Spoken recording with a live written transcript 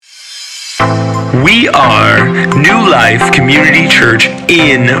We are New Life Community Church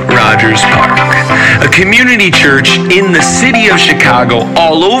in Rogers Park, a community church in the city of Chicago,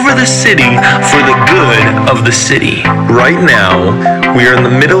 all over the city for the good of the city. Right now, we are in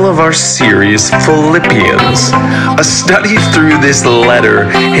the middle of our series, Philippians, a study through this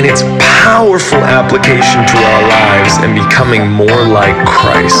letter and its powerful application to our lives and becoming more like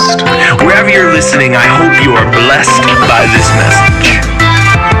Christ. Wherever you're listening, I hope you are blessed by this message.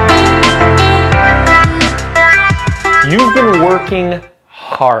 You've been working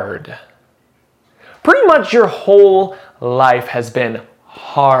hard. Pretty much your whole life has been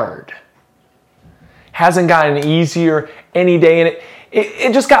hard. Hasn't gotten easier any day, and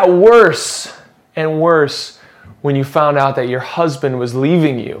it just got worse and worse when you found out that your husband was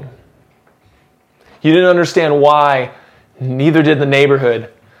leaving you. You didn't understand why, neither did the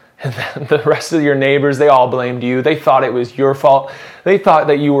neighborhood. And then the rest of your neighbors, they all blamed you. They thought it was your fault. They thought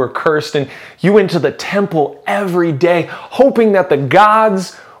that you were cursed, and you went to the temple every day hoping that the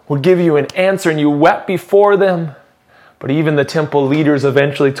gods would give you an answer, and you wept before them. But even the temple leaders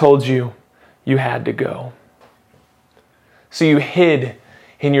eventually told you you had to go. So you hid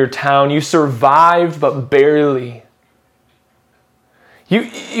in your town. You survived, but barely.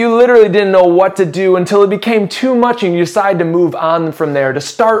 You literally didn't know what to do until it became too much and you decided to move on from there, to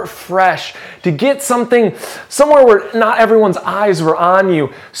start fresh, to get somewhere where not everyone's eyes were on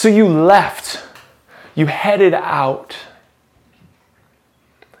you. So you left. You headed out.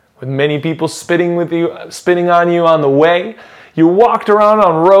 With many people spitting on you on the way. You walked around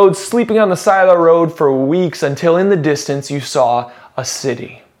on roads, sleeping on the side of the road for weeks until in the distance you saw a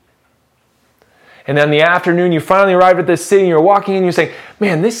city. And then in the afternoon, you finally arrived at this city and you're walking in and you're saying,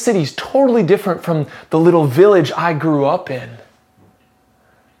 man, this city's totally different from the little village I grew up in.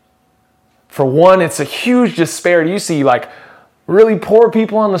 For one, it's a huge disparity. You see like really poor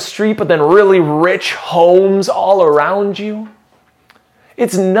people on the street, but then really rich homes all around you.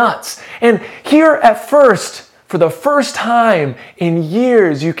 It's nuts. And here at first, for the first time in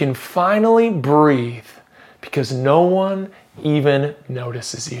years, you can finally breathe because no one even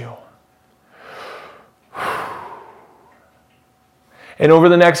notices you. And over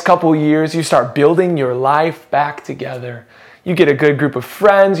the next couple years, you start building your life back together. You get a good group of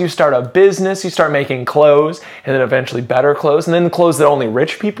friends, you start a business, you start making clothes, and then eventually better clothes, and then clothes that only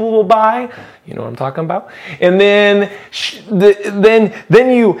rich people will buy. You know what I'm talking about? And then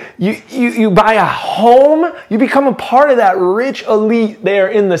you buy a home, you become a part of that rich elite there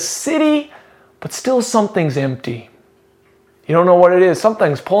in the city, but still something's empty. You don't know what it is.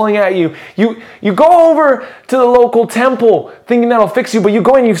 Something's pulling at you. You go over to the local temple thinking that'll fix you, but you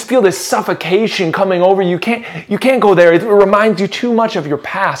go in and you feel this suffocation coming over you. You can't go there. It reminds you too much of your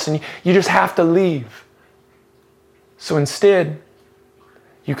past, and you just have to leave. So instead,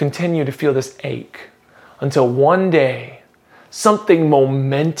 you continue to feel this ache until one day, something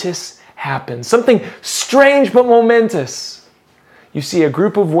momentous happens. Something strange but momentous. You see a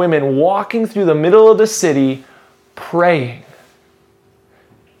group of women walking through the middle of the city praying.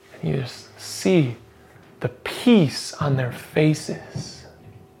 You just see the peace on their faces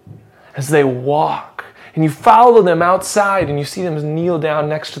as they walk. And you follow them outside and you see them kneel down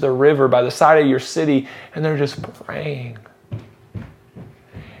next to the river by the side of your city and they're just praying.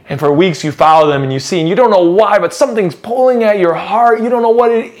 And for weeks you follow them and you see, and you don't know why, but something's pulling at your heart. You don't know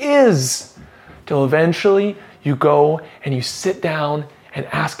what it is. Till eventually you go and you sit down and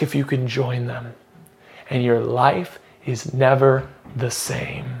ask if you can join them. And your life is never the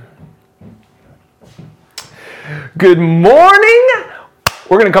same. Good morning.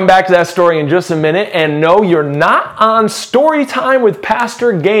 We're going to come back to that story in just a minute. And no, you're not on Story Time with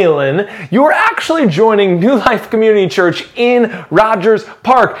Pastor Galen. You're actually joining New Life Community Church in Rogers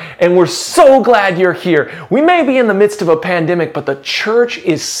Park. And we're so glad you're here. We may be in the midst of a pandemic, but the church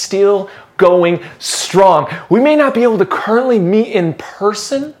is still going strong. We may not be able to currently meet in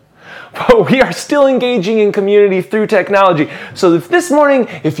person, but we are still engaging in community through technology. So if this morning,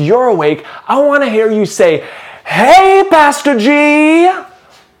 if you're awake, I want to hear you say, "Hey, Pastor G."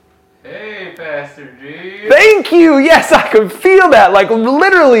 Hey, Pastor G. Thank you. Yes, I could feel that. Like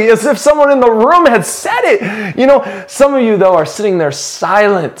literally as if someone in the room had said it. You know, some of you though are sitting there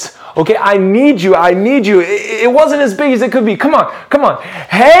silent. Okay, I need you. It wasn't as big as it could be. Come on.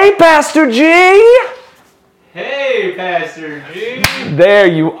 Hey, Pastor G. Hey, Pastor G. There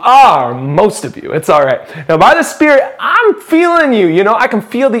you are, most of you. It's all right. Now, by the Spirit, I'm feeling you. You know, I can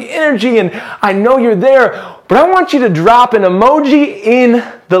feel the energy, and I know you're there. But I want you to drop an emoji in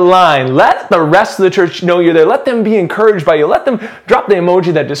the line. Let the rest of the church know you're there. Let them be encouraged by you. Let them drop the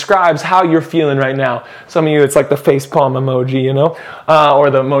emoji that describes how you're feeling right now. Some of you, it's like the facepalm emoji, you know, or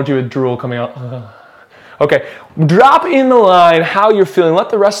the emoji with drool coming out. Okay, drop in the line how you're feeling. Let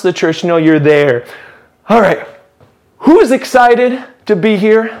the rest of the church know you're there. All right, who is excited to be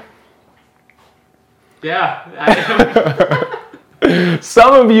here? Yeah, I am.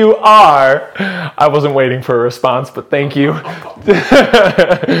 Some of you are. I wasn't waiting for a response, but thank you.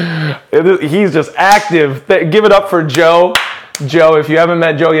 He's just active. Give it up for Joe. Joe, if you haven't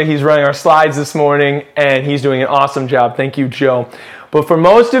met Joe yet, he's running our slides this morning, and he's doing an awesome job. Thank you, Joe. But for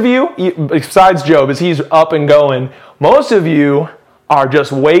most of you, besides Joe, because he's up and going, most of you are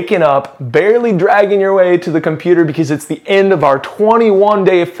just waking up, barely dragging your way to the computer because it's the end of our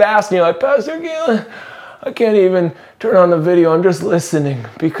 21-day fast, and you're like, Pastor Galen, I can't even turn on the video. I'm just listening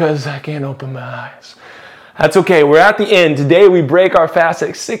because I can't open my eyes. That's okay. We're at the end. Today we break our fast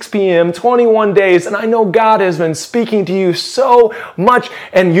at 6 p.m., 21 days, and I know God has been speaking to you so much,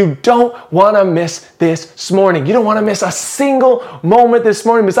 and you don't want to miss this morning. You don't want to miss a single moment this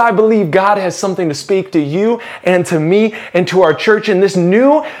morning because I believe God has something to speak to you and to me and to our church, and this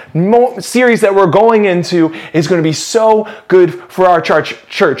new series that we're going into is going to be so good for our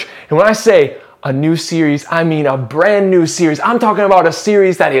church. And when I say a new series, I mean a brand new series. I'm talking about a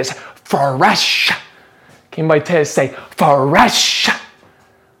series that is fresh. Can anybody say fresh?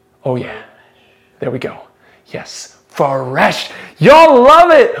 Oh yeah, there we go. Yes, fresh. Y'all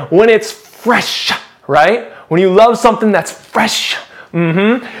love it when it's fresh, right? When you love something that's fresh.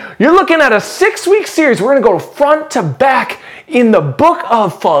 You're looking at a 6-week series. We're going to go front to back in the book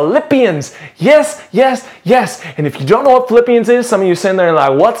of Philippians. Yes, yes, yes. And if you don't know what Philippians is, some of you sitting there and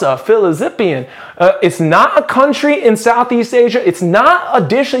like, what's a Philippian? It's not a country in Southeast Asia. It's not a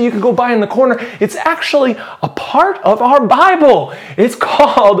dish that you can go buy in the corner. It's actually a part of our Bible. It's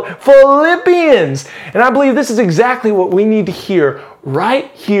called Philippians. And I believe this is exactly what we need to hear right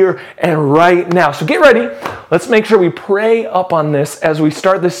here and right now. So get ready. Let's make sure we pray up on this as we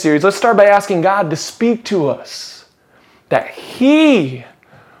start this series. Let's start by asking God to speak to us, that He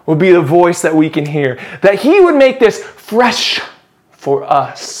will be the voice that we can hear, that He would make this fresh for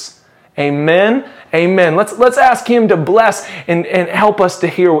us. Amen. Amen. Let's ask Him to bless and help us to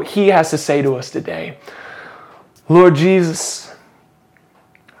hear what He has to say to us today. Lord Jesus,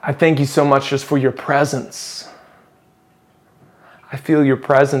 I thank you so much just for your presence. I feel your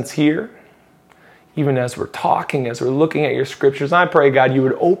presence here, even as we're talking, as we're looking at your scriptures. And I pray, God, you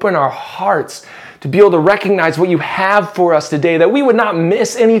would open our hearts to be able to recognize what you have for us today, that we would not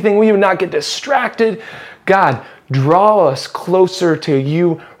miss anything, we would not get distracted. God, draw us closer to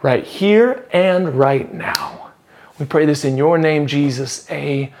you right here and right now. We pray this in your name, Jesus.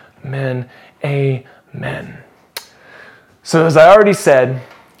 Amen. Amen. So as I already said,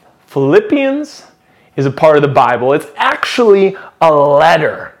 Philippians is a part of the Bible. It's actually a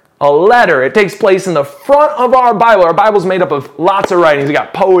letter. A letter. It takes place in the front of our Bible. Our Bible's made up of lots of writings. You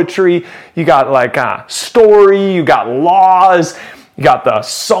got poetry, you got like story, you got laws, you got the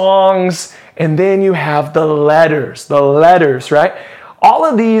songs, and then you have the letters, right? All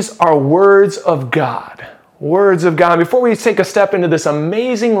of these are words of God. Words of God. Before we take a step into this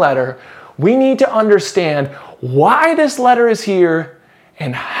amazing letter, we need to understand why this letter is here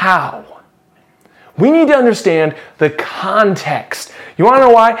and how. We need to understand the context. You want to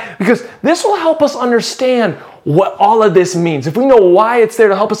know why? Because this will help us understand what all of this means. If we know why it's there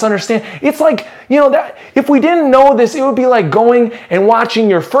to help us understand, it's like, that if we didn't know this, it would be like going and watching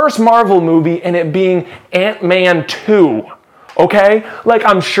your first Marvel movie and it being Ant-Man 2. Okay? Like,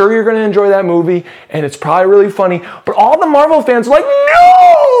 I'm sure you're going to enjoy that movie, and it's probably really funny, but all the Marvel fans are like,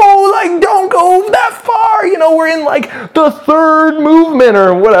 no! Like, don't go that far! We're in, like, the third movement,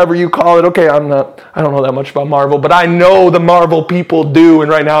 or whatever you call it. Okay, I don't know that much about Marvel, but I know the Marvel people do,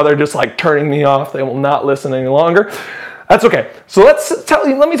 and right now they're just, like, turning me off. They will not listen any longer. That's okay. So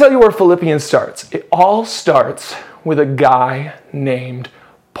let me tell you where Philippians starts. It all starts with a guy named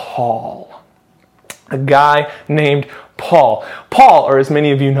Paul. A guy named Paul. Paul, or as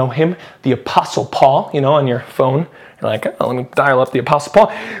many of you know him, the Apostle Paul, on your phone. You're like, oh, let me dial up the Apostle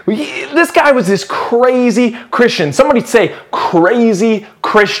Paul. This guy was this crazy Christian. Somebody say, crazy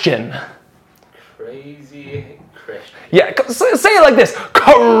Christian. Crazy Christian. Yeah, say it like this.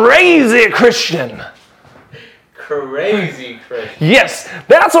 Crazy Christian. crazy Christian. Yes,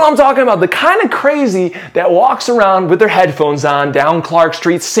 that's what I'm talking about. The kind of crazy that walks around with their headphones on down Clark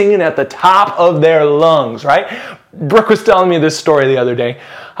Street singing at the top of their lungs, right? Brooke was telling me this story the other day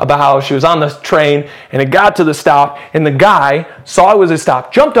about how she was on the train and it got to the stop and the guy saw it was a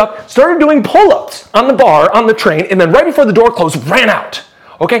stop, jumped up, started doing pull-ups on the bar on the train, and then right before the door closed, ran out.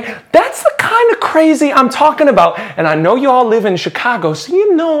 Okay, that's the kind of crazy I'm talking about. And I know you all live in Chicago, so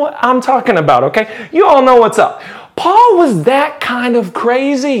you know what I'm talking about, okay? You all know what's up. Paul was that kind of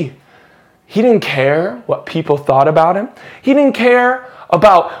crazy. He didn't care what people thought about him. He didn't care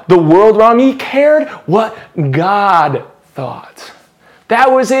about the world around him. He cared what God thought.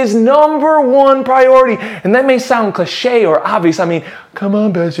 That was his number one priority. And that may sound cliche or obvious. I mean, come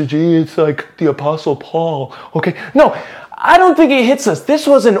on, Pastor G, it's like the Apostle Paul. Okay, no, I don't think it hits us. This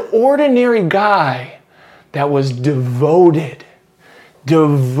was an ordinary guy that was devoted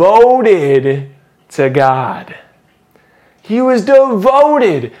to God. He was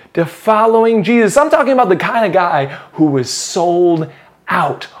devoted to following Jesus. I'm talking about the kind of guy who was sold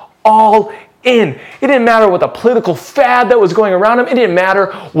out, all in. It didn't matter what the political fad that was going around him. It didn't matter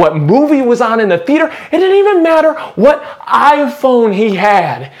what movie was on in the theater. It didn't even matter what iPhone he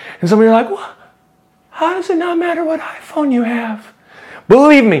had. And some of you are like, well, how does it not matter what iPhone you have?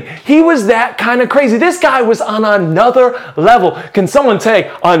 Believe me, he was that kind of crazy. This guy was on another level. Can someone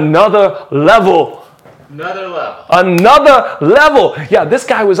say another level? Another level. Another level. Yeah, this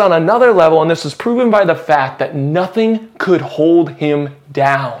guy was on another level, and this was proven by the fact that nothing could hold him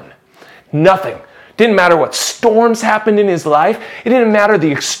down. Nothing. Didn't matter what storms happened in his life. It didn't matter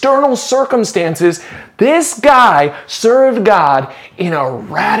the external circumstances. This guy served God in a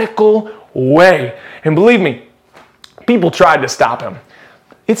radical way. And believe me, people tried to stop him.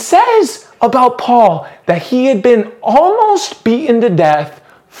 It says about Paul that he had been almost beaten to death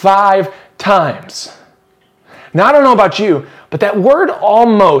 5 times. Now, I don't know about you, but that word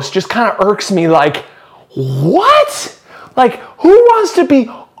almost just kind of irks me like, what? Like, who wants to be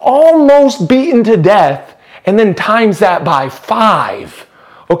almost beaten to death and then times that by 5?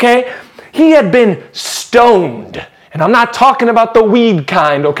 Okay? He had been stoned. And I'm not talking about the weed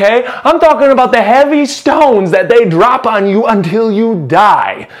kind, okay? I'm talking about the heavy stones that they drop on you until you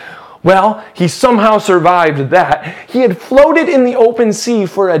die. Well, he somehow survived that. He had floated in the open sea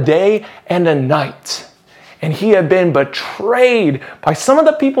for a day and a night. And he had been betrayed by some of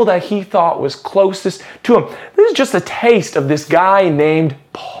the people that he thought was closest to him. This is just a taste of this guy named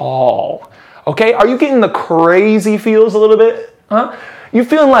Paul. Okay, are you getting the crazy feels a little bit? Huh? You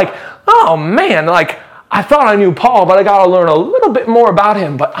feeling like, oh man, like I thought I knew Paul, but I got to learn a little bit more about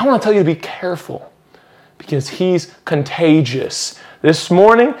him. But I want to tell you to be careful because he's contagious. This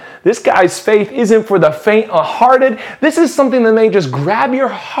morning, this guy's faith isn't for the faint-hearted. This is something that may just grab your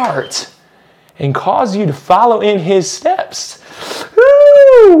heart and cause you to follow in his steps.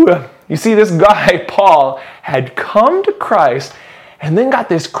 Woo! You see, this guy, Paul, had come to Christ and then got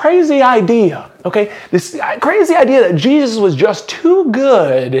this crazy idea, okay? This crazy idea that Jesus was just too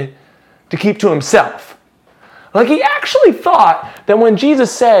good to keep to himself. Like he actually thought that when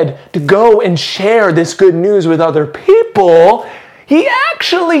Jesus said to go and share this good news with other people, he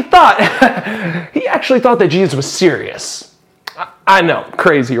actually thought that Jesus was serious. I know,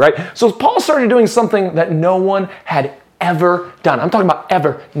 crazy, right? So Paul started doing something that no one had ever done. I'm talking about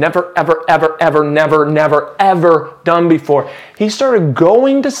ever, never, ever, ever, ever, never, never, ever done before. He started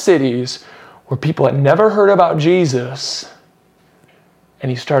going to cities where people had never heard about Jesus, and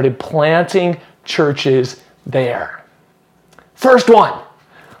he started planting churches there. First one,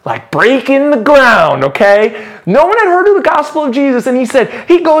 like breaking the ground, okay? No one had heard of the gospel of Jesus, and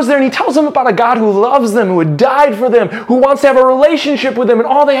he goes there and he tells them about a God who loves them, who had died for them, who wants to have a relationship with them, and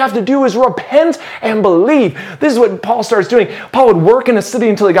all they have to do is repent and believe. This is what Paul starts doing. Paul would work in a city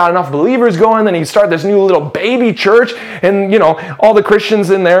until he got enough believers going, then he'd start this new little baby church, and, all the Christians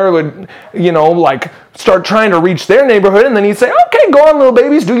in there would, start trying to reach their neighborhood, and then he'd say, okay, go on, little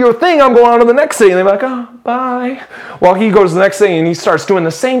babies, do your thing, I'm going on to the next city. And they're like, oh, bye. Well, he goes to the next city, and he starts doing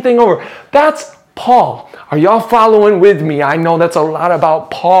the same thing over. That's Paul. Are y'all following with me? I know that's a lot about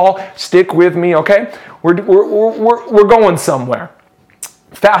Paul. Stick with me, okay? We're going somewhere.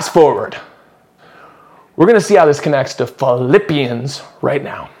 Fast forward. We're going to see how this connects to Philippians right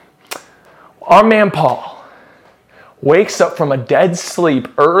now. Our man Paul wakes up from a dead sleep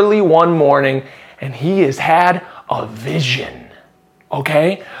early one morning, and he has had a vision,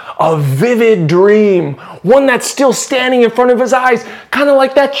 okay? A vivid dream, one that's still standing in front of his eyes, kind of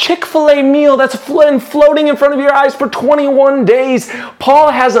like that Chick-fil-A meal that's floating in front of your eyes for 21 days. Paul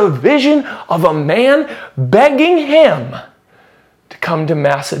has a vision of a man begging him to come to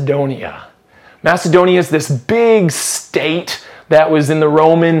Macedonia. Macedonia is this big state that was in the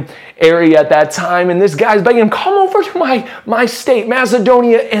Roman area at that time. And this guy's begging him, come over to my state,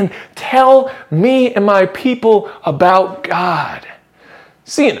 Macedonia, and tell me and my people about God.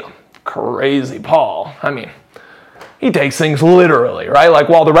 See, crazy Paul. I mean, he takes things literally, right? Like,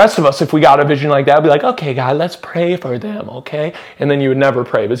 while the rest of us, if we got a vision like that, would be like, okay, God, let's pray for them, okay? And then you would never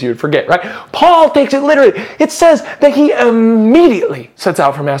pray because you would forget, right? Paul takes it literally. It says that he immediately sets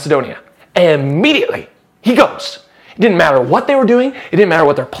out for Macedonia. Immediately. He goes. It didn't matter what they were doing. It didn't matter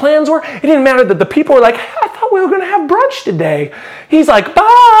what their plans were. It didn't matter that the people were like, I thought we were going to have brunch today. He's like,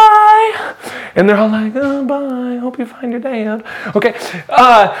 bye. And they're all like, oh, bye. Hope you find your dad. Okay.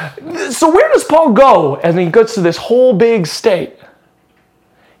 So where does Paul go as he goes to this whole big state?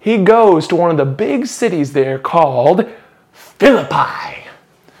 He goes to one of the big cities there called Philippi.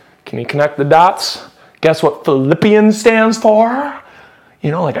 Can you connect the dots? Guess what Philippians stands for?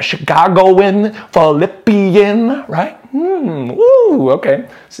 Like a Chicagoan, Philippian, right? Woo, okay.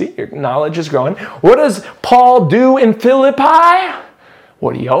 See, your knowledge is growing. What does Paul do in Philippi?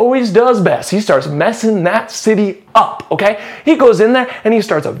 What he always does best. He starts messing that city up, okay? He goes in there and he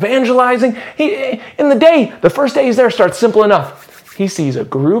starts evangelizing. The first day he's there starts simple enough. He sees a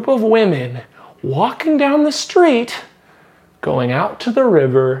group of women walking down the street, going out to the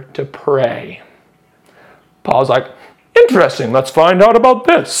river to pray. Paul's like, interesting, let's find out about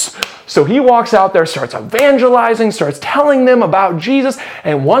this. So he walks out there, starts evangelizing, starts telling them about Jesus,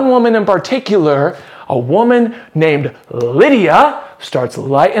 and one woman in particular, a woman named Lydia, starts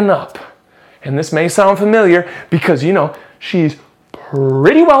lighting up. And this may sound familiar because, she's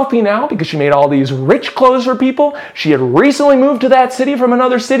pretty wealthy now because she made all these rich clothes for people. She had recently moved to that city from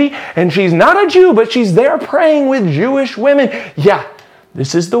another city, and she's not a Jew, but she's there praying with Jewish women. Yeah.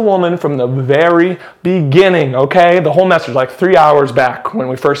 This is the woman from the very beginning, okay? The whole message, like 3 hours back when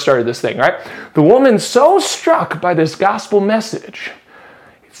we first started this thing, right? The woman's so struck by this gospel message,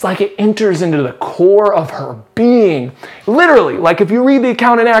 it's like it enters into the core of her being. Literally, like if you read the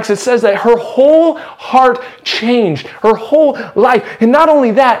account in Acts, it says that her whole heart changed, her whole life. And not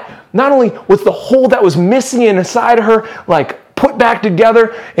only that, not only was the hole that was missing inside her, like, put back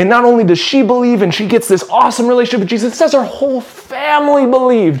together, and not only does she believe and she gets this awesome relationship with Jesus, it says her whole family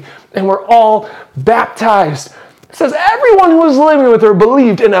believed and were all baptized. It says everyone who was living with her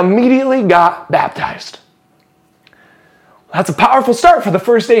believed and immediately got baptized. That's a powerful start for the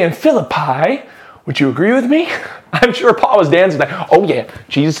first day in Philippi. Would you agree with me? I'm sure Paul was dancing like, oh yeah,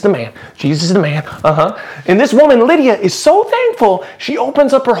 Jesus is the man. Jesus is the man. And this woman, Lydia, is so thankful, she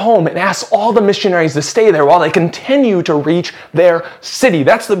opens up her home and asks all the missionaries to stay there while they continue to reach their city.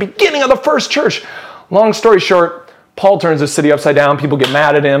 That's the beginning of the first church. Long story short, Paul turns the city upside down. People get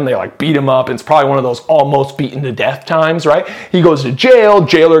mad at him. They beat him up. And it's probably one of those almost beaten to death times, right? He goes to jail.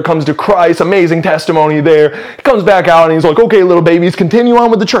 Jailer comes to Christ. Amazing testimony there. He comes back out and he's like, okay, little babies, continue on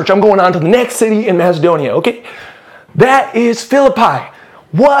with the church. I'm going on to the next city in Macedonia, okay? That is Philippi.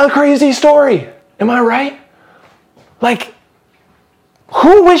 What a crazy story. Am I right?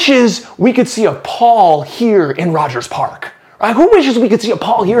 Who wishes we could see a Paul here in Rogers Park? Right? Who wishes we could see a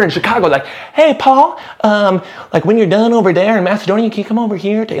Paul here in Chicago? Like, hey, Paul, when you're done over there in Macedonia, can you come over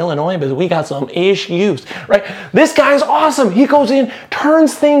here to Illinois because we got some issues, right? This guy's awesome. He goes in,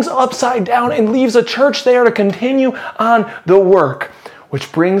 turns things upside down, and leaves a church there to continue on the work.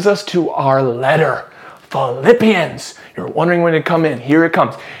 Which brings us to our letter, Philippians. You're wondering when it come in. Here it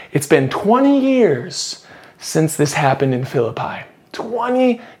comes. It's been 20 years since this happened in Philippi.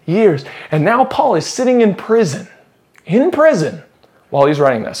 20 years. And now Paul is sitting in prison while he's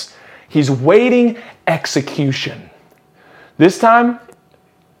writing this. He's waiting execution. This time,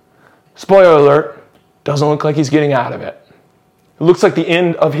 spoiler alert, doesn't look like he's getting out of it. It looks like the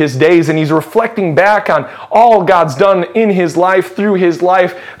end of his days, and he's reflecting back on all God's done in his life, through his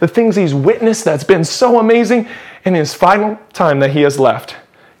life, the things he's witnessed that's been so amazing. And his final time that he has left,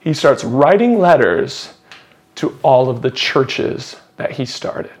 he starts writing letters to all of the churches that he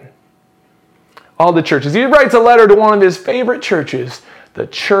started. All the churches. He writes a letter to one of his favorite churches, the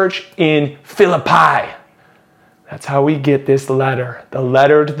church in Philippi. That's how we get this letter. The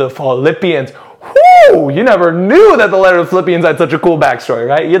letter to the Philippians. Whoo! You never knew that the letter to the Philippians had such a cool backstory,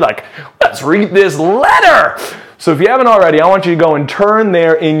 right? You're like, let's read this letter. So if you haven't already, I want you to go and turn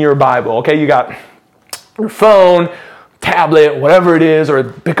there in your Bible, okay? You got your phone, tablet, whatever it is, or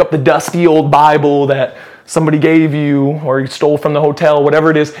pick up the dusty old Bible that somebody gave you or you stole from the hotel,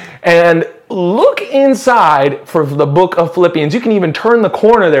 whatever it is, and look inside for the book of Philippians. You can even turn the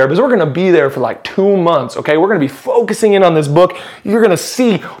corner there because we're going to be there for like 2 months, okay? We're going to be focusing in on this book. You're going to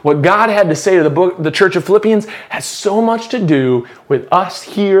see what God had to say to the church of Philippians has so much to do with us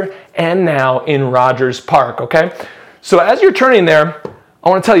here and now in Rogers Park, okay? So as you're turning there, I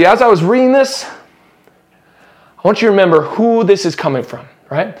want to tell you, as I was reading this, I want you to remember who this is coming from,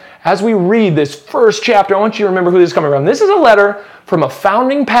 right? As we read this first chapter, I want you to remember who this is coming from. This is a letter from a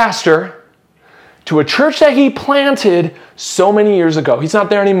founding pastor to a church that he planted so many years ago. He's not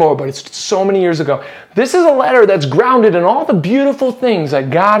there anymore, but it's so many years ago. This is a letter that's grounded in all the beautiful things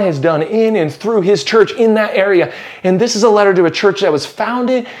that God has done in and through his church in that area. And this is a letter to a church that was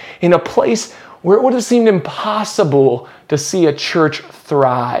founded in a place where it would have seemed impossible to see a church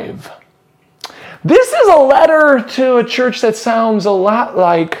thrive. This is a letter to a church that sounds a lot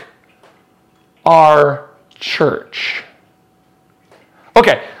like our church.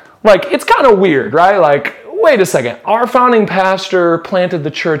 Okay, like it's kind of weird, right? Like, wait a second. Our founding pastor planted the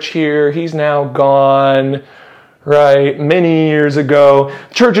church here. He's now gone, right? Many years ago.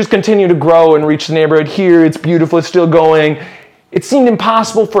 Churches continue to grow and reach the neighborhood here. It's beautiful. It's still going. It seemed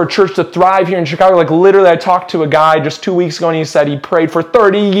impossible for a church to thrive here in Chicago. Like literally, I talked to a guy just 2 weeks ago and he said he prayed for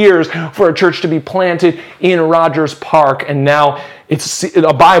 30 years for a church to be planted in Rogers Park. And now it's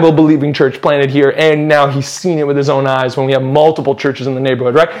a Bible-believing church planted here. And now he's seen it with his own eyes when we have multiple churches in the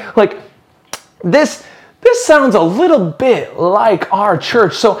neighborhood, right? Like this sounds a little bit like our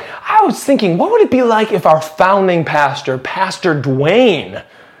church. So I was thinking, what would it be like if our founding pastor, Pastor Dwayne,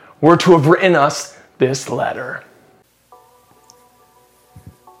 were to have written us this letter?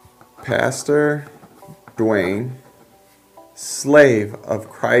 Pastor Dwayne, slave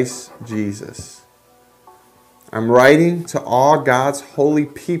of Christ Jesus. I'm writing to all God's holy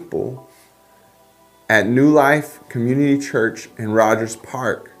people at New Life Community Church in Rogers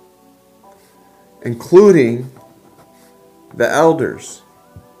Park, including the elders.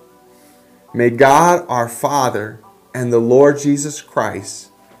 May God our Father and the Lord Jesus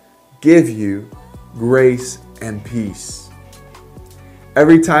Christ give you grace and peace.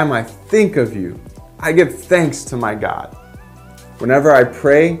 Every time I think of you, I give thanks to my God. Whenever I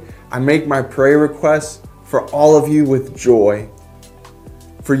pray, I make my prayer requests for all of you with joy.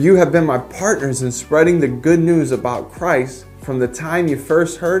 For you have been my partners in spreading the good news about Christ from the time you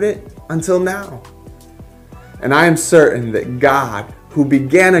first heard it until now. And I am certain that God, who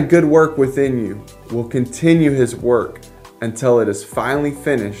began a good work within you, will continue his work until it is finally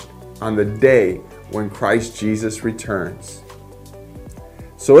finished on the day when Christ Jesus returns.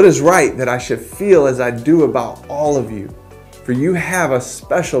 So it is right that I should feel as I do about all of you, for you have a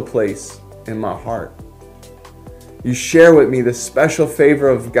special place in my heart. You share with me the special favor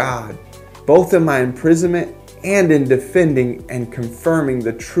of God, both in my imprisonment and in defending and confirming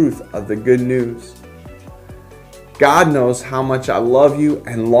the truth of the good news. God knows how much I love you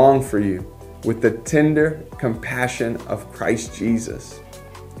and long for you with the tender compassion of Christ Jesus.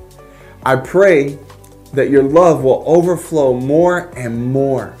 I pray that your love will overflow more and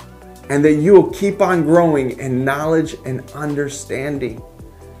more, and that you will keep on growing in knowledge and understanding.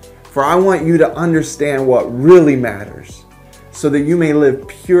 For I want you to understand what really matters, so that you may live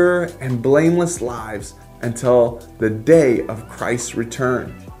pure and blameless lives until the day of Christ's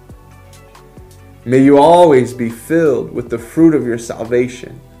return. May you always be filled with the fruit of your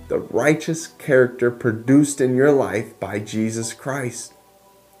salvation, the righteous character produced in your life by Jesus Christ.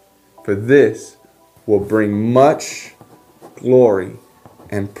 For this will bring much glory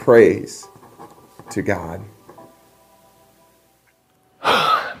and praise to God.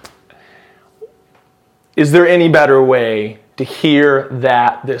 Is there any better way to hear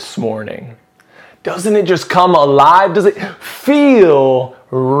that this morning? Doesn't it just come alive? Does it feel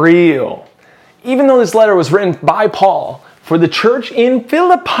real? Even though this letter was written by Paul for the church in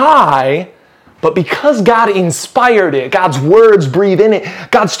Philippi, but because God inspired it, God's words breathe in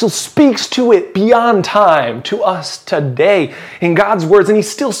it, God still speaks to it beyond time, to us today in God's words, and he's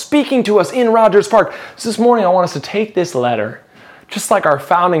still speaking to us in Rogers Park. So this morning I want us to take this letter, just like our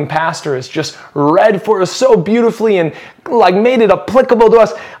founding pastor has just read for us so beautifully and like made it applicable to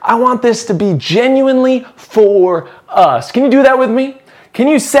us. I want this to be genuinely for us. Can you do that with me? Can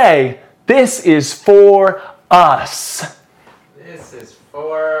you say, this is for us? This is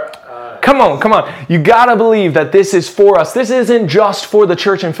for us. Come on. You gotta believe that this is for us. This isn't just for the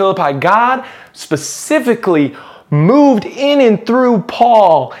church in Philippi. God specifically moved in and through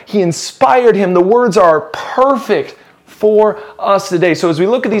Paul. He inspired him. The words are perfect for us today. So as we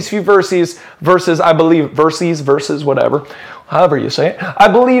look at these few verses, whatever, however you say it, I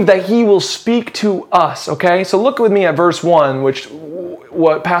believe that he will speak to us, okay? So look with me at verse 1,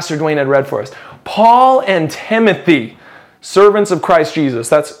 what Pastor Dwayne had read for us. Paul and Timothy, servants of Christ Jesus.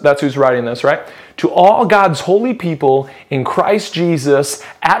 That's who's writing this, right? To all God's holy people in Christ Jesus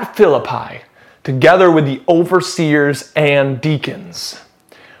at Philippi, together with the overseers and deacons.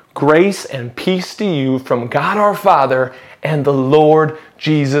 Grace and peace to you from God our Father and the Lord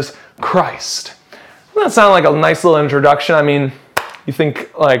Jesus Christ. Doesn't that sound like a nice little introduction? I mean, you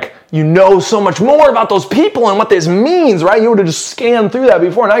think like you know so much more about those people and what this means, right? You would have just scanned through that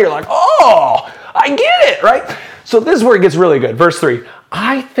before. Now you're like, oh, I get it, right? So this is where it gets really good. Verse 3,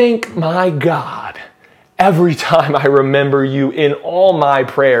 I thank my God every time I remember you in all my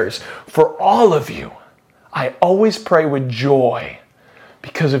prayers. For all of you, I always pray with joy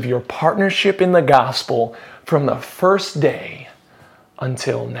because of your partnership in the gospel from the first day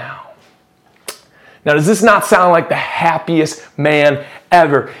until now. Now, does this not sound like the happiest man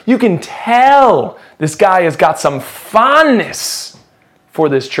ever? You can tell this guy has got some fondness for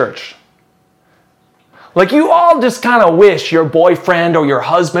this church. Like you all just kind of wish your boyfriend or your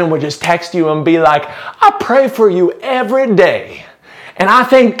husband would just text you and be like, I pray for you every day. And I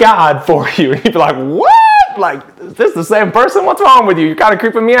thank God for you. And you'd be like, what? Like, is this the same person? What's wrong with you? You're kind of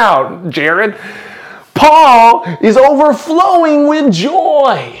creeping me out, Jared. Paul is overflowing with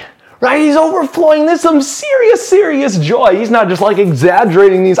joy. Right? He's overflowing. There's some serious joy. He's not just like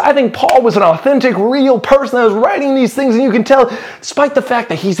exaggerating these. I think Paul was an authentic, real person that was writing these things. And you can tell, despite the fact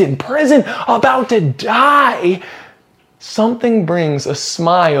that he's in prison, about to die, something brings a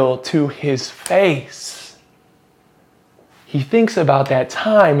smile to his face. He thinks about that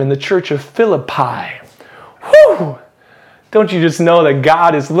time in the church of Philippi. Whew! Don't you just know that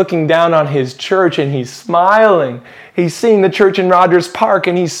God is looking down on his church and he's smiling? He's seeing the church in Rogers Park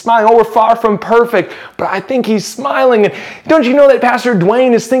and he's smiling. Oh, we're far from perfect, but I think he's smiling. And don't you know that Pastor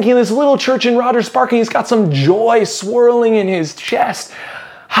Dwayne is thinking of this little church in Rogers Park and he's got some joy swirling in his chest?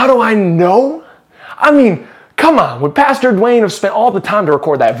 How do I know? I mean, come on, would Pastor Dwayne have spent all the time to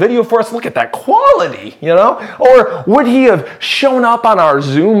record that video for us? Look at that quality, you know? Or would he have shown up on our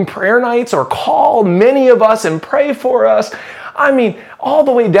Zoom prayer nights or called many of us and pray for us? I mean, all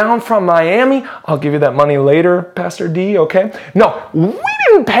the way down from Miami. I'll give you that money later, Pastor D, okay? No, we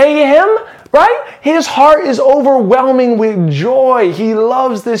didn't pay him, right? His heart is overwhelming with joy. He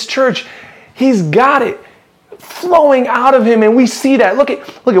loves this church. He's got it flowing out of him, and we see that. Look at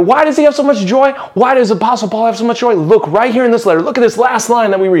why does he have so much joy? Why does Apostle Paul have so much joy? Look right here in this letter. Look at this last line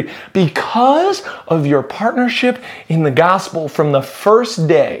that we read. Because of your partnership in the gospel from the first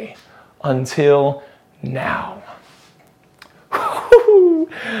day until now.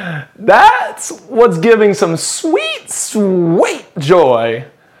 That's what's giving some sweet joy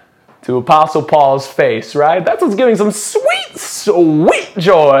to Apostle Paul's face, right? That's what's giving some sweet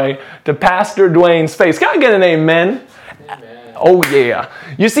joy to Pastor Dwayne's face. Can I get an amen? Amen. Oh, yeah.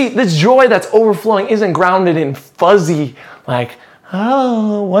 You see, this joy that's overflowing isn't grounded in fuzzy, like,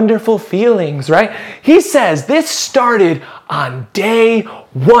 oh, wonderful feelings, right? He says this started on day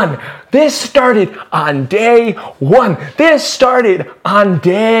one. This started on day one. This started on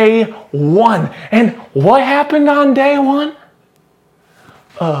day one. And what happened on day one?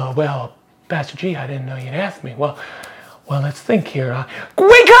 Well, Pastor G, I didn't know you'd ask me. Well, let's think here.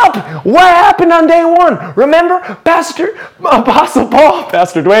 Wake up! What happened on day one? Remember, Apostle Paul,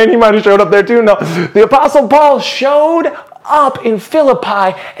 Pastor Dwayne, he might have showed up there too. No, the Apostle Paul showed up in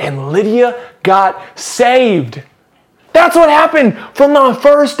Philippi and Lydia got saved. That's what happened from the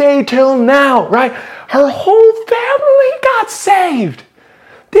first day till now, right? Her whole family got saved.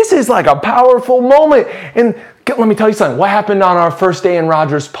 This is like a powerful moment. And let me tell you something. What happened on our first day in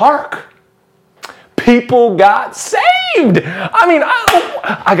Rogers Park? People got saved. I mean,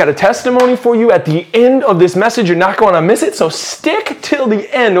 I got a testimony for you at the end of this message. You're not going to miss it, so stick till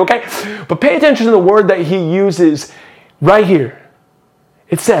the end, okay? But pay attention to the word that he uses right here.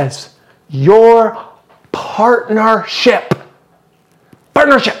 It says, your partnership.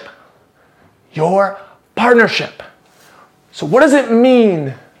 Partnership. Your partnership. So what does it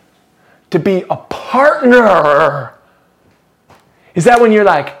mean to be a partner? Is that when you're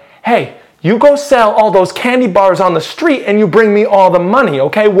like, hey, you go sell all those candy bars on the street and you bring me all the money,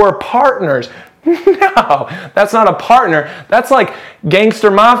 okay? We're partners. No, that's not a partner. That's like gangster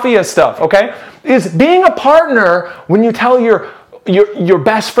mafia stuff, okay? Is being a partner when you tell your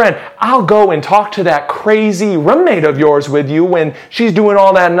best friend, I'll go and talk to that crazy roommate of yours with you when she's doing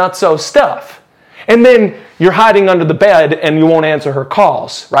all that nutso stuff. And then you're hiding under the bed and you won't answer her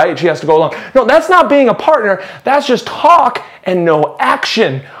calls, right? She has to go along. No, that's not being a partner. That's just talk and no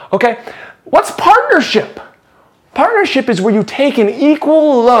action, okay? What's partnership? Partnership is where you take an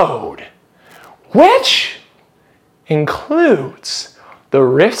equal load, which includes the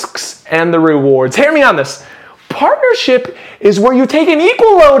risks and the rewards. Hear me on this. Partnership is where you take an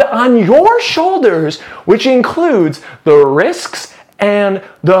equal load on your shoulders, which includes the risks and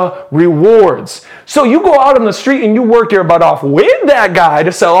the rewards. So you go out on the street and you work your butt off with that guy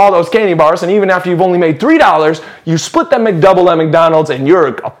to sell all those candy bars, and even after you've only made $3, you split that McDouble at McDonald's and you're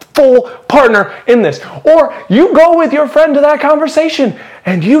a full partner in this. Or you go with your friend to that conversation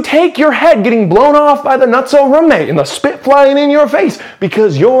and you take your head getting blown off by the nutso roommate and the spit flying in your face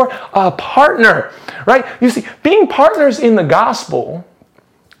because you're a partner, right? You see, being partners in the gospel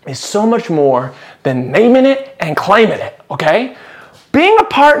is so much more than naming it and claiming it, okay? Being a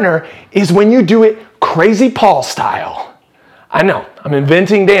partner is when you do it Crazy Paul style. I know, I'm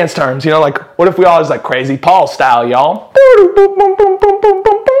inventing dance terms. You know, like, what if we all just like Crazy Paul style, y'all?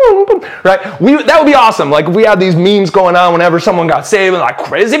 Right? That would be awesome. Like, if we had these memes going on whenever someone got saved, like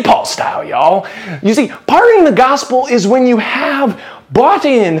Crazy Paul style, y'all. You see, partnering the gospel is when you have bought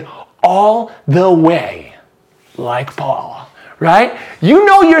in all the way, like Paul. Right? You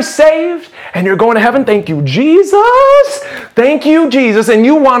know you're saved and you're going to heaven. Thank you, Jesus. Thank you, Jesus. And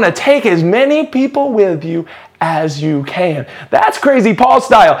you want to take as many people with you as you can. That's Crazy Paul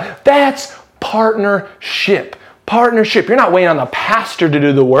style. That's partnership. Partnership. You're not waiting on the pastor to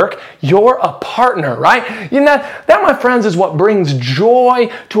do the work. You're a partner, right? You know, that, my friends, is what brings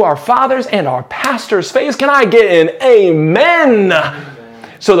joy to our fathers and our pastors' face. Can I get an amen?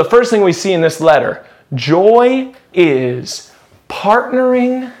 So the first thing we see in this letter, joy is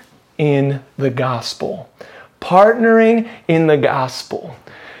partnering in the gospel. Partnering in the gospel.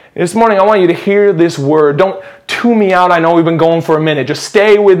 This morning, I want you to hear this word. Don't tune me out. I know we've been going for a minute. Just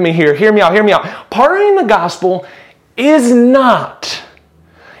stay with me here. Hear me out. Hear me out. Partnering in the gospel is not.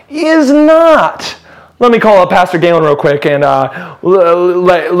 Let me call up Pastor Galen real quick and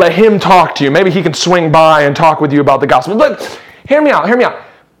let him talk to you. Maybe he can swing by and talk with you about the gospel. But hear me out.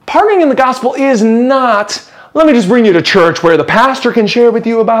 Partnering in the gospel is not, let me just bring you to church where the pastor can share with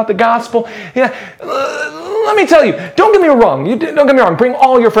you about the gospel. Yeah, let me tell you, don't get me wrong. Bring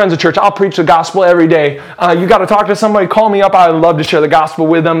all your friends to church. I'll preach the gospel every day. You got to talk to somebody, call me up. I'd love to share the gospel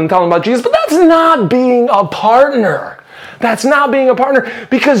with them and tell them about Jesus. But that's not being a partner. That's not being a partner,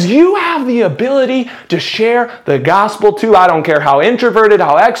 because you have the ability to share the gospel too. I don't care how introverted,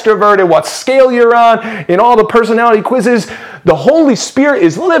 how extroverted, what scale you're on, in all the personality quizzes. The Holy Spirit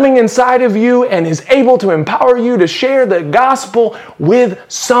is living inside of you and is able to empower you to share the gospel with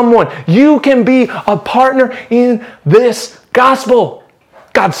someone. You can be a partner in this gospel.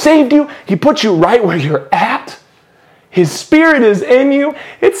 God saved you. He put you right where you're at. His Spirit is in you.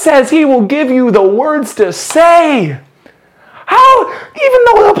 It says He will give you the words to say. How, even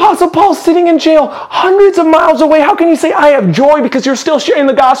though the Apostle Paul's sitting in jail hundreds of miles away, how can you say, I have joy, because you're still sharing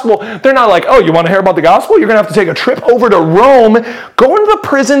the gospel? They're not like, oh, you want to hear about the gospel? You're going to have to take a trip over to Rome. Go into the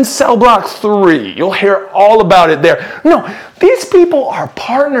prison cell block 3. You'll hear all about it there. No, these people are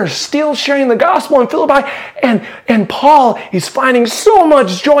partners still sharing the gospel in Philippi, and Paul is finding so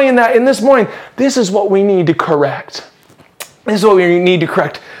much joy in that. And this morning, this is what we need to correct. We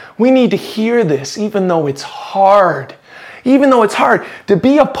need to hear this, even though it's hard. Even though it's hard to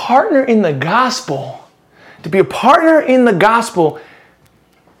be a partner in the gospel,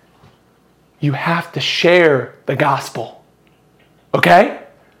 you have to share the gospel. Okay?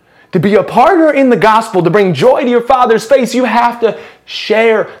 To be a partner in the gospel, to bring joy to your Father's face, you have to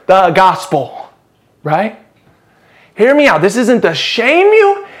share the gospel. Right? Hear me out. This isn't to shame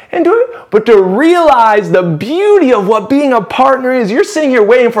you into it, but to realize the beauty of what being a partner is. You're sitting here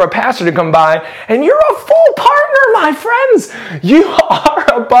waiting for a pastor to come by, and you're a full partner, my friends. You are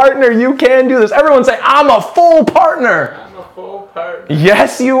a partner. You can do this. Everyone say, I'm a full partner. I'm a full partner.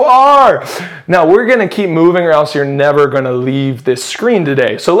 Yes, you are. Now, we're going to keep moving, or else you're never going to leave this screen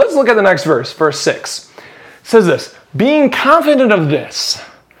today. So let's look at the next verse, verse 6. It says this, being confident of this,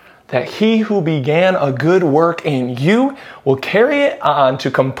 that He who began a good work in you will carry it on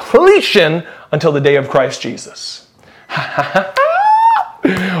to completion until the day of Christ Jesus.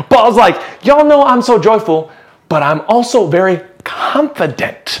 Paul's like, y'all know I'm so joyful, but I'm also very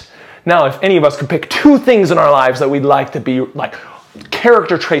confident. Now, if any of us could pick 2 things in our lives that we'd like to be like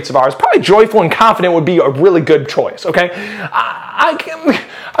character traits of ours, probably joyful and confident would be a really good choice, okay?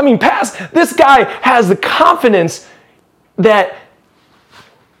 This guy has the confidence that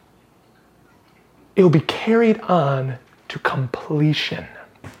it will be carried on to completion.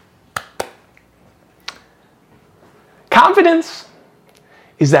 Confidence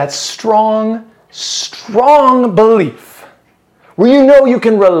is that strong belief where you know you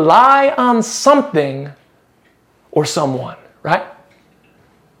can rely on something or someone, right?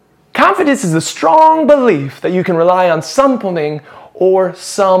 Confidence is the strong belief that you can rely on something or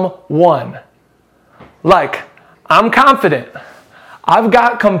someone. Like, I'm confident. I've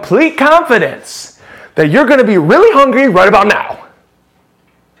got complete confidence that you're going to be really hungry right about now.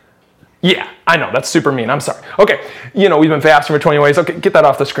 Yeah, I know, that's super mean. I'm sorry. Okay, we've been fasting for 20 days. Okay, get that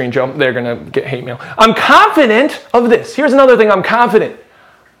off the screen, Joe. They're going to get hate mail. I'm confident of this. Here's another thing I'm confident.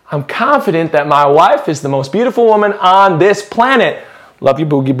 I'm confident that my wife is the most beautiful woman on this planet. Love you,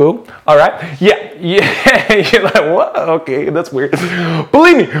 boogie boo. All right? Yeah. You're like, what? Okay, that's weird.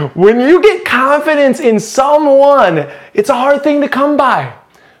 Believe me, when you get confidence in someone, it's a hard thing to come by.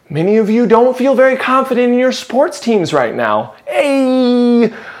 Many of you don't feel very confident in your sports teams right now. Hey,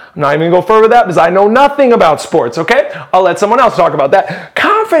 I'm not even going to go further with that because I know nothing about sports, okay? I'll let someone else talk about that.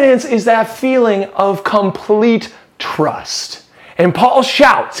 Confidence is that feeling of complete trust. And Paul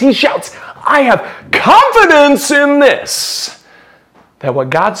shouts, I have confidence in this. That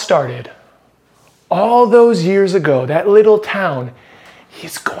what God started all those years ago, that little town,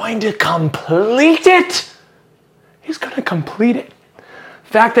 he's going to complete it. He's going to complete it.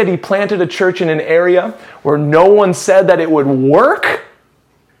 The fact that he planted a church in an area where no one said that it would work,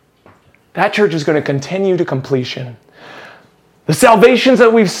 that church is going to continue to completion. The salvations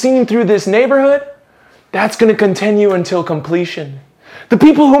that we've seen through this neighborhood, that's going to continue until completion. The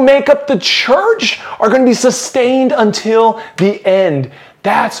people who make up the church are going to be sustained until the end.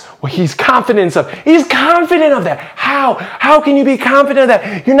 That's what he's confident of. He's confident of that. How? How can you be confident of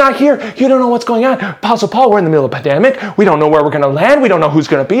that? You're not here. You don't know what's going on. Apostle Paul, we're in the middle of a pandemic. We don't know where we're going to land. We don't know who's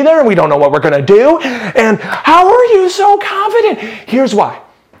going to be there. And we don't know what we're going to do. And how are you so confident? Here's why.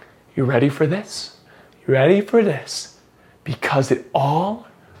 You ready for this? You ready for this? Because it all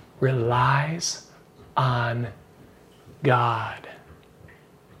relies on God.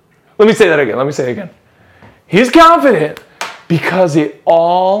 Let me say that again. He's confident because it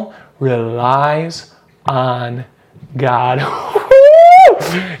all relies on God.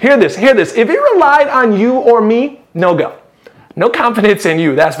 Hear this. If it relied on you or me, no go. No confidence in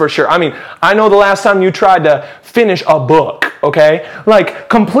you, that's for sure. I mean, I know the last time you tried to finish a book, okay? Like,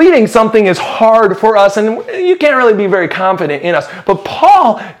 completing something is hard for us, and you can't really be very confident in us. But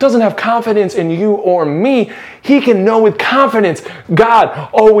Paul doesn't have confidence in you or me. He can know with confidence God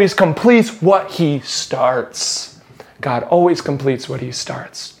always completes what he starts. God always completes what he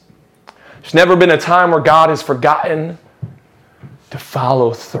starts. There's never been a time where God has forgotten to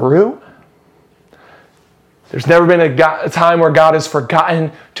follow through. There's never been a time where God has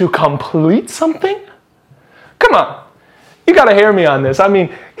forgotten to complete something. Come on. You got to hear me on this. I mean,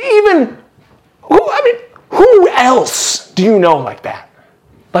 who else do you know like that?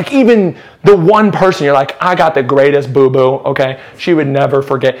 Like, even the one person, you're like, I got the greatest boo-boo, okay? She would never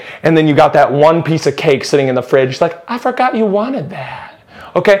forget. And then you got that one piece of cake sitting in the fridge. She's like, I forgot you wanted that,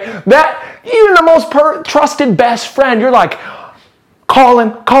 okay? That, even the most trusted best friend, you're like,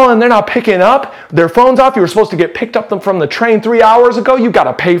 calling, they're not picking up. Their phone's off. You were supposed to get picked up from the train 3 hours ago. You got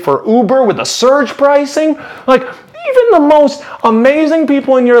to pay for Uber with the surge pricing. Like, even the most amazing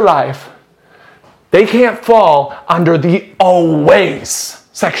people in your life, they can't fall under the always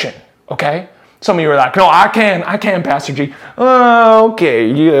section, okay? Some of you are like, no, I can, Pastor G.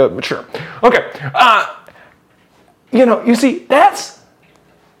 Okay, yeah, sure. Okay, you see, that's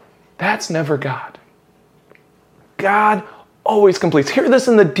never God. God always completes. Hear this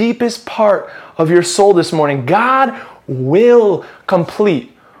in the deepest part of your soul this morning. God will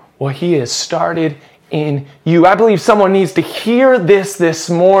complete what he has started in you. I believe someone needs to hear this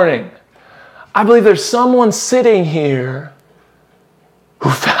morning. I believe there's someone sitting here who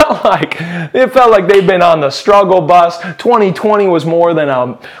felt like they've been on the struggle bus. 2020 was more than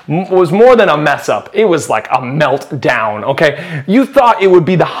a mess up. It was like a meltdown, okay? You thought it would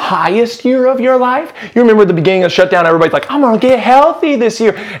be the highest year of your life. You remember at the beginning of the shutdown, everybody's like, I'm going to get healthy this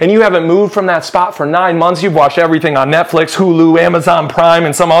year. And you haven't moved from that spot for 9 months. You've watched everything on Netflix, Hulu, Amazon Prime,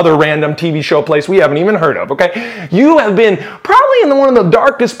 and some other random TV show place we haven't even heard of, okay? You have been probably in one of the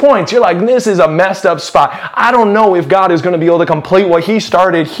darkest points. You're like, this is a messed up spot. I don't know if God is going to be able to complete what he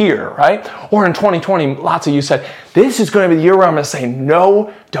started here, right? Or in 2020, lots of you said, this is going to be the year where I'm going to say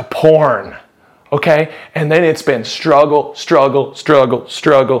no to porn, okay? And then it's been struggle, right?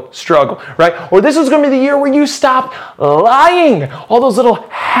 Or this is going to be the year where you stop lying, all those little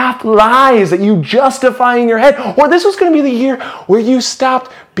half lies that you justify in your head. Or this was going to be the year where you stopped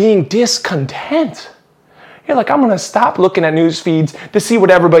being discontent. You're like, I'm going to stop looking at news feeds to see what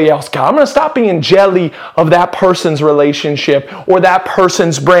everybody else got. I'm going to stop being jelly of that person's relationship or that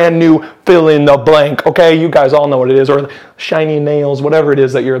person's brand new fill in the blank. Okay, you guys all know what it is, or shiny nails, whatever it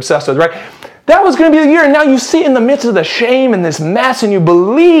is that you're obsessed with, right? That was going to be the year. And now you sit in the midst of the shame and this mess and you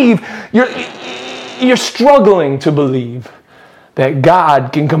believe, you're struggling to believe that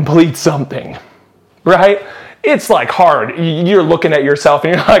God can complete something, right? It's like hard. You're looking at yourself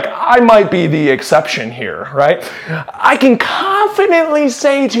and you're like, I might be the exception here, right? I can confidently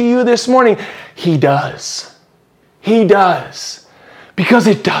say to you this morning, He does. He does. Because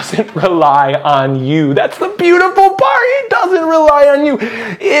it doesn't rely on you. That's the beautiful part. It doesn't rely on you.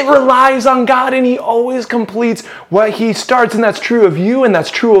 It relies on God, and He always completes what He starts. And that's true of you, and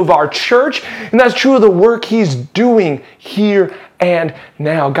that's true of our church, and that's true of the work He's doing here and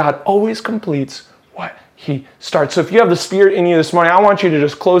now. God always completes what He starts. So if you have the Spirit in you this morning, I want you to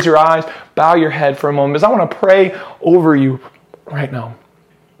just close your eyes, bow your head for a moment, because I want to pray over you right now.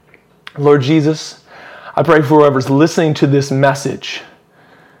 Lord Jesus, I pray for whoever's listening to this message,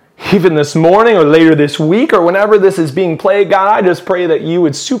 even this morning or later this week or whenever this is being played. God, I just pray that you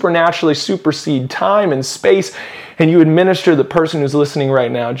would supernaturally supersede time and space and you would minister to the person who's listening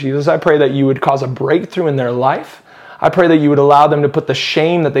right now. Jesus, I pray that you would cause a breakthrough in their life. I pray that you would allow them to put the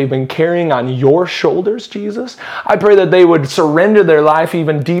shame that they've been carrying on your shoulders, Jesus. I pray that they would surrender their life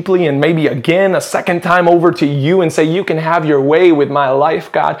even deeply and maybe again a second time over to you and say, you can have your way with my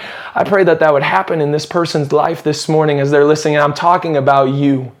life, God. I pray that that would happen in this person's life this morning as they're listening. And I'm talking about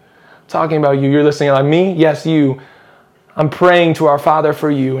you. You're listening like me? Yes, you. I'm praying to our Father for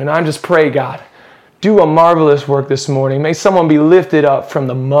you. And I just pray, God, do a marvelous work this morning. May someone be lifted up from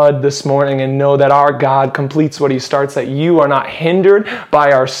the mud this morning and know that our God completes what He starts, that you are not hindered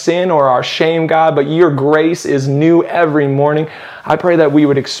by our sin or our shame, God, but your grace is new every morning. I pray that we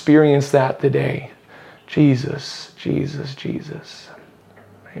would experience that today. Jesus, Jesus, Jesus.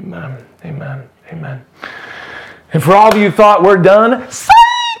 Amen, amen, amen. And for all of you who thought we're done,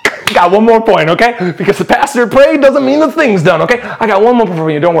 got one more point, okay? Because the pastor prayed doesn't mean the thing's done, okay? I got one more point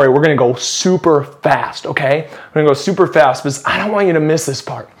for you. Don't worry. We're going to go super fast, okay? We're going to go super fast because I don't want you to miss this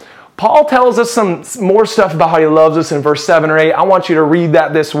part. Paul tells us some more stuff about how he loves us in verse 7 or 8. I want you to read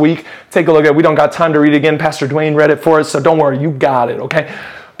that this week. Take a look at it. We don't got time to read it again. Pastor Dwayne read it for us, so don't worry. You got it, okay?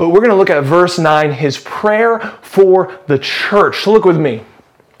 But we're going to look at verse 9, his prayer for the church. So look with me.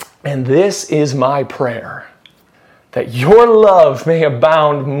 And this is my prayer, that your love may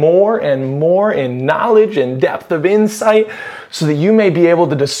abound more and more in knowledge and depth of insight, so that you may be able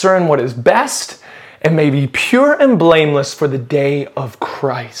to discern what is best and may be pure and blameless for the day of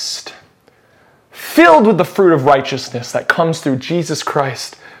Christ, filled with the fruit of righteousness that comes through Jesus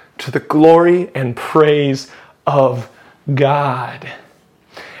Christ to the glory and praise of God.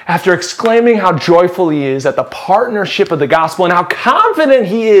 After exclaiming how joyful he is at the partnership of the gospel and how confident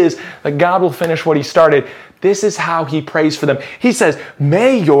he is that God will finish what he started, this is how he prays for them. He says,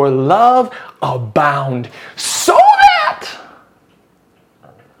 may your love abound so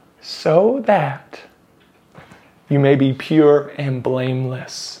that you may be pure and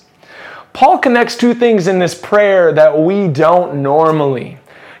blameless. Paul connects two things in this prayer that we don't normally.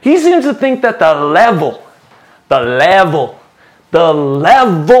 He seems to think that the level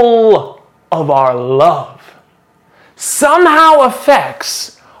of our love somehow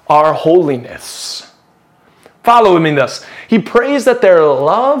affects our holiness. Follow with me this. He prays that their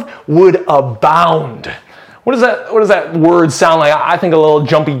love would abound. What does that word sound like? I think a little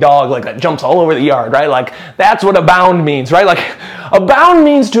jumpy dog like that jumps all over the yard, right? Like that's what abound means, right? Like abound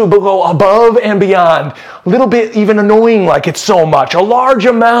means to go above and beyond. A little bit even annoying like it's so much. A large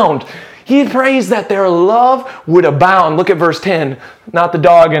amount. He prays that their love would abound. Look at verse 10. Not the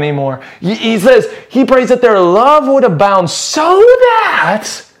dog anymore. He says, he prays that their love would abound so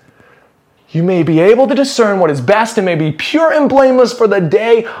that you may be able to discern what is best and may be pure and blameless for the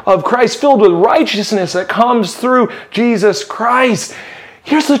day of Christ, filled with righteousness that comes through Jesus Christ.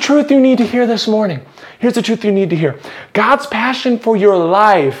 Here's the truth you need to hear this morning. Here's the truth you need to hear. God's passion for your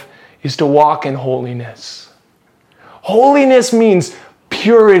life is to walk in holiness. Holiness means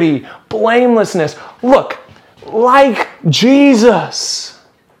purity, blamelessness. Look, like Jesus,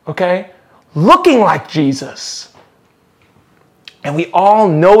 okay? Looking like Jesus. And we all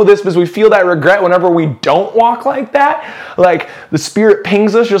know this because we feel that regret whenever we don't walk like that. Like the Spirit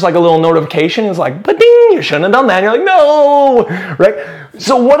pings us just like a little notification. It's like, ba-ding, you shouldn't have done that. And you're like, no, right?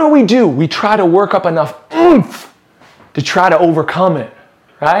 So what do? We try to work up enough oomph to try to overcome it,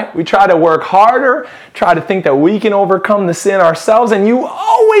 right? We try to work harder, try to think that we can overcome the sin ourselves, and you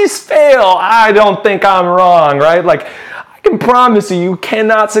always fail. I don't think I'm wrong, right? Like I can promise you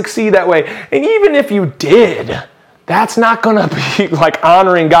cannot succeed that way. And even if you did, that's not going to be like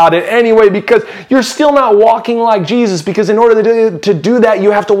honoring God in any way because you're still not walking like Jesus, because in order to do that,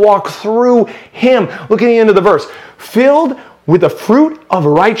 you have to walk through him. Look at the end of the verse. Filled with the fruit of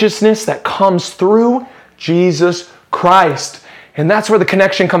righteousness that comes through Jesus Christ. And that's where the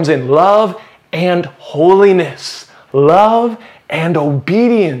connection comes in. Love and holiness. Love and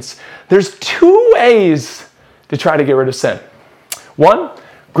obedience. There's two ways to try to get rid of sin. One,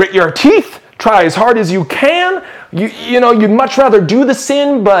 grit your teeth. Try as hard as you can. You'd much rather do the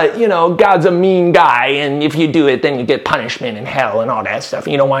sin, but, God's a mean guy, and if you do it, then you get punishment in hell and all that stuff.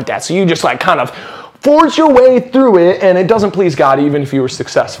 You don't want that. So you just kind of force your way through it, and it doesn't please God even if you were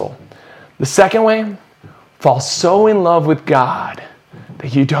successful. The second way, fall so in love with God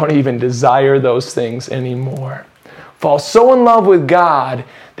that you don't even desire those things anymore. Fall so in love with God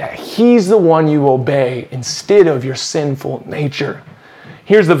that He's the one you obey instead of your sinful nature.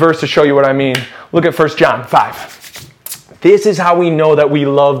 Here's the verse to show you what I mean. Look at 1 John 5. This is how we know that we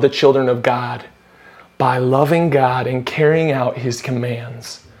love the children of God, by loving God and carrying out His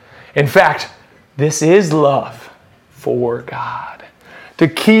commands. In fact, this is love for God, to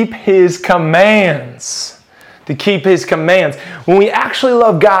keep His commands. To keep His commands. When we actually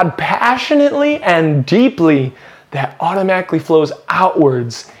love God passionately and deeply, that automatically flows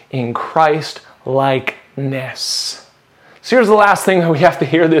outwards in Christ-likeness. So here's the last thing that we have to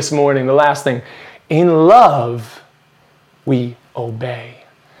hear this morning. The last thing. In love, we obey.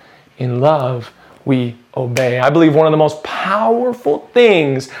 In love, we obey. I believe one of the most powerful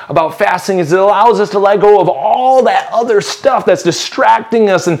things about fasting is it allows us to let go of all that other stuff that's distracting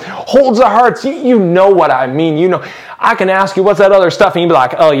us and holds our hearts. You know what I mean. I can ask you, what's that other stuff? And you'd be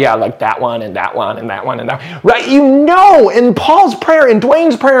like, oh yeah, like that one and that one and that one and that one. Right? And Paul's prayer and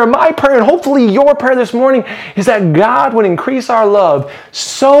Dwayne's prayer and my prayer and hopefully your prayer this morning is that God would increase our love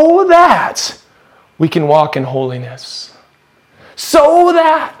so that we can walk in holiness. So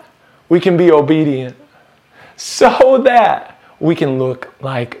that we can be obedient. So that we can look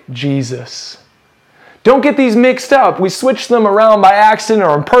like Jesus. Don't get these mixed up. We switch them around by accident or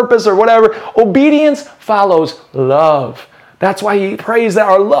on purpose or whatever. Obedience follows love. That's why he prays that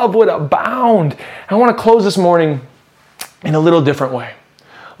our love would abound. I want to close this morning in a little different way.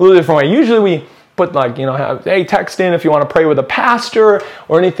 Usually we put text in if you want to pray with a pastor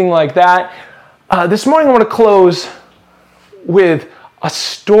or anything like that. This morning I want to close with a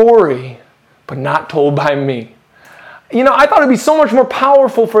story, but not told by me. I thought it'd be so much more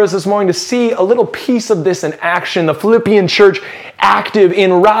powerful for us this morning to see a little piece of this in action. The Philippian church active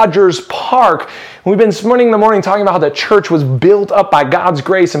in Rogers Park. We've been spending the morning talking about how the church was built up by God's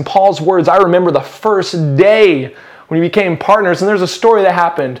grace. In Paul's words, I remember the first day when we became partners. And there's a story that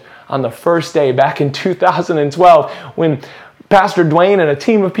happened on the first day back in 2012 when Pastor Dwayne and a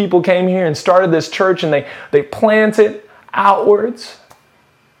team of people came here and started this church, and they planted outwards.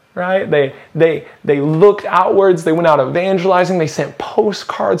 Right? They looked outwards. They went out evangelizing. They sent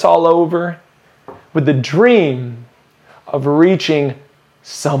postcards all over with the dream of reaching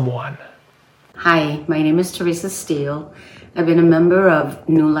someone. Hi, my name is Teresa Steele. I've been a member of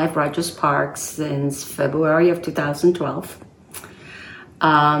New Life Rogers Park since February of 2012.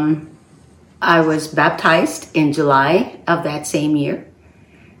 I was baptized in July of that same year.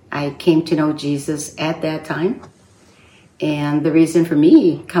 I came to know Jesus at that time. And the reason for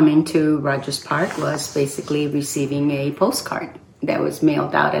me coming to Rogers Park was basically receiving a postcard that was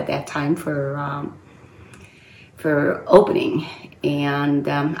mailed out at that time for opening. And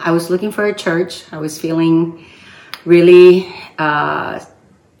I was looking for a church. I was feeling really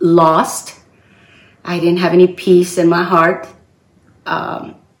lost. I didn't have any peace in my heart.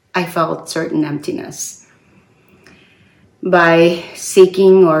 I felt certain emptiness. By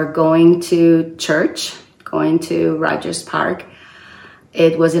seeking or going to church, going to Rogers Park,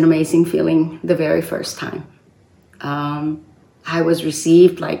 it was an amazing feeling the very first time. I was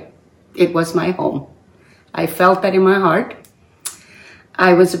received like it was my home. I felt that in my heart.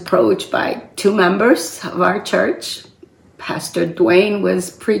 I was approached by two members of our church. Pastor Dwayne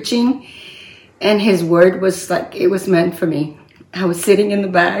was preaching, and his word was like it was meant for me. I was sitting in the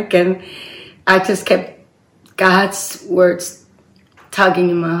back, and I just kept God's words tugging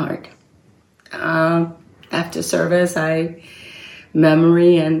in my heart. After service,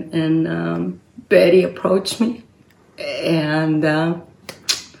 Memory and Betty approached me, and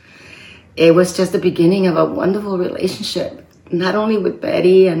it was just the beginning of a wonderful relationship, not only with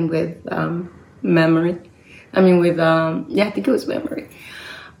Betty and with Memory. I think it was Memory,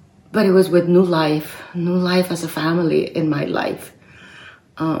 but it was with New Life as a family in my life.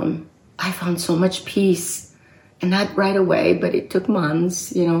 I found so much peace, and not right away, but it took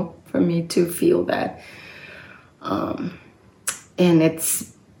months, for me to feel that. And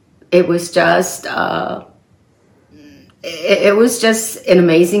it was just an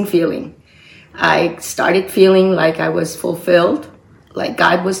amazing feeling I started feeling like I was fulfilled, like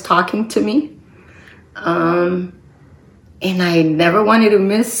God was talking to me. And I never wanted to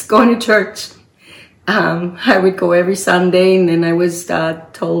miss going to church. I would go every Sunday, and then I was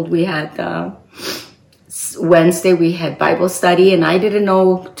told we had Wednesday we had Bible study, and I didn't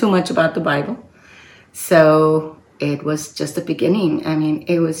know too much about the Bible. So it was just the beginning. I mean,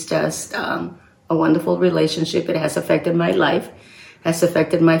 it was just a wonderful relationship. It has affected my life, has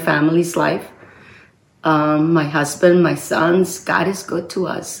affected my family's life. My husband, my sons, God is good to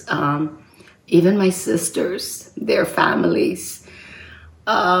us. Even my sisters, their families,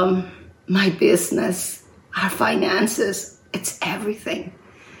 my business, our finances, it's everything.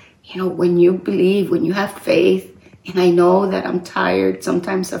 You know, when you believe, when you have faith, and I know that I'm tired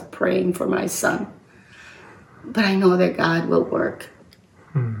sometimes of praying for my son, but I know that God will work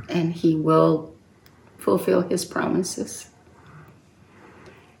and he will fulfill his promises.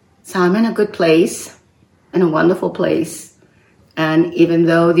 So I'm in a good place, in a wonderful place. And even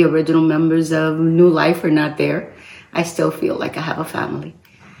though the original members of New Life are not there, I still feel like I have a family.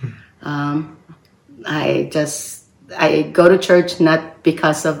 I go to church not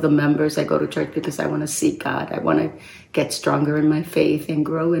because of the members. I go to church because I want to seek God. I want to get stronger in my faith and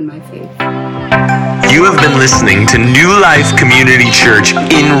grow in my faith. You have been listening to New Life Community Church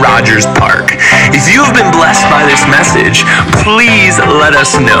in Rogers Park. If you have been blessed by this message, please let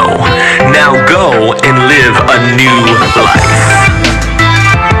us know. Now go and live a new life.